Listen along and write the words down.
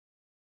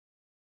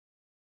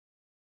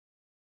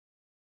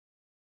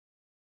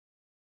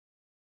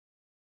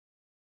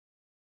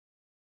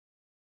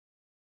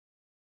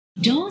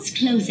Doors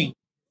closing.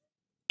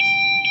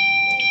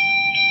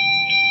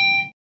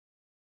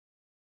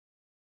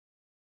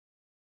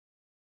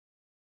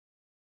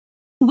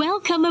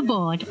 Welcome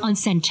aboard on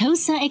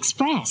Sentosa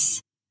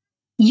Express.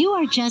 You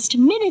are just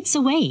minutes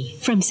away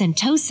from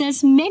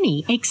Sentosa's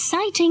many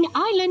exciting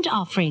island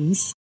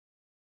offerings.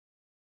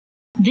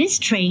 This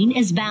train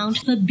is bound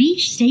for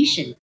Beach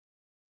Station.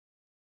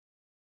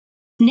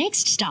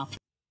 Next stop,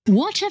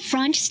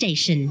 Waterfront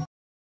Station.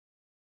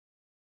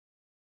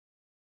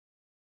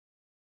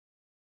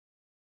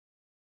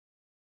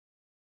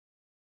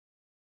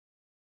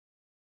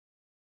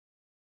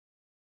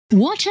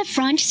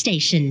 Waterfront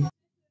Station.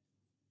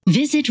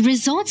 Visit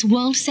Resorts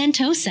World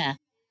Sentosa,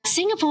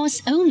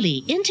 Singapore's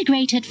only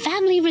integrated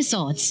family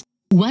resorts,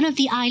 one of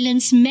the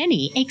island's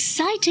many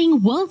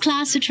exciting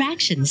world-class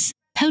attractions,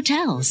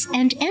 hotels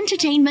and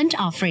entertainment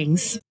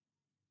offerings.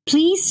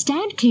 Please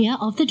stand clear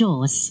of the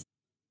doors.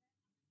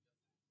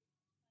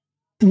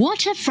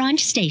 Waterfront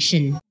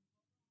Station.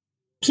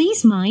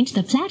 Please mind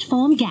the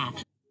platform gap.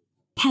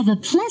 Have a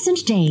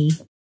pleasant day.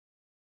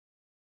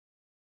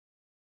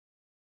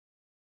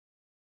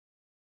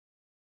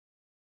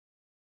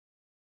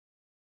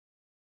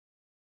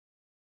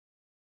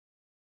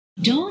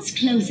 Doors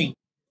closing.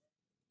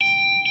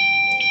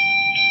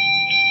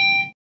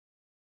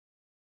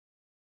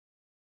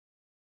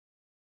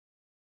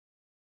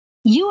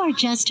 You are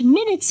just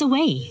minutes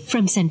away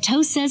from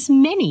Sentosa's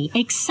many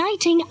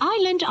exciting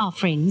island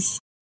offerings.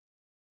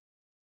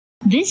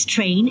 This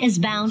train is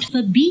bound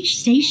for Beach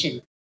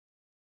Station.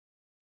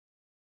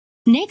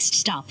 Next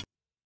stop,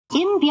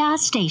 India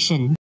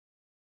Station.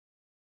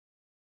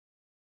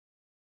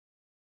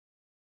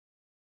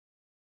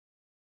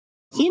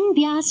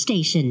 India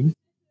Station.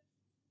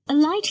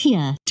 Alight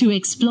here to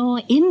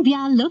explore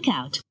India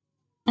Lookout,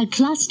 a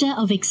cluster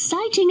of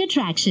exciting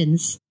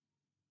attractions.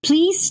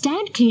 Please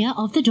stand clear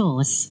of the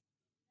doors.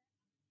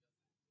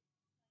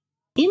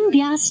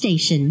 India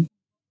Station.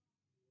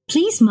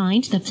 Please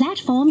mind the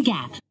platform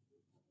gap.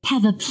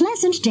 Have a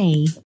pleasant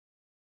day.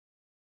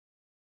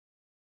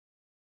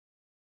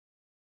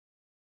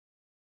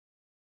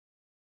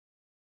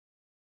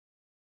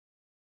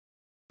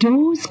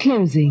 Doors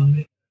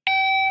closing.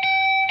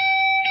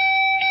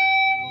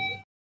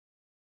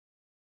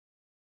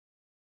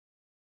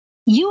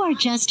 You are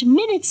just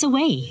minutes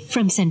away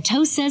from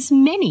Sentosa's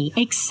many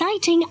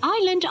exciting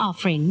island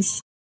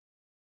offerings.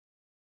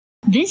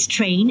 This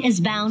train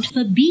is bound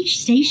for Beach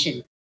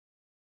Station.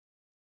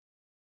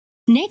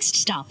 Next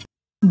stop,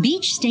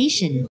 Beach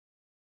Station.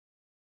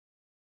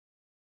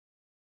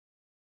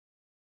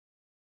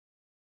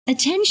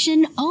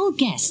 Attention all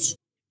guests.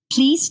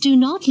 Please do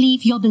not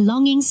leave your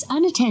belongings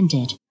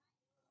unattended.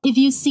 If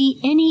you see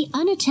any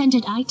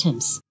unattended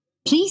items,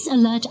 please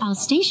alert our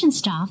station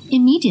staff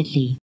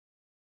immediately.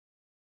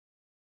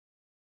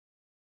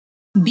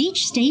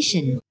 Beach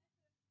Station.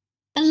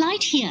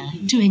 Alight here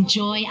to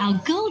enjoy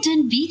our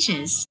golden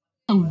beaches,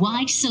 a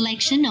wide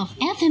selection of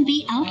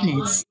F&B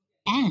outlets,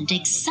 and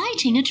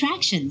exciting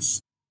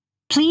attractions.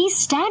 Please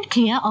stand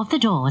clear of the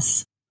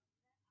doors.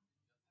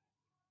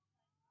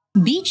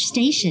 Beach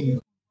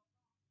Station.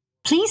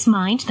 Please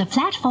mind the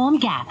platform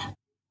gap.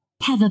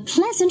 Have a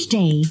pleasant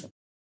day.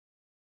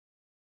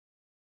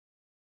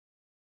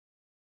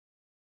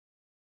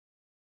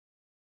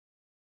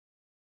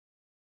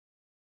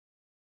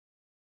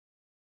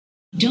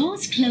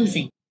 Doors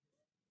closing.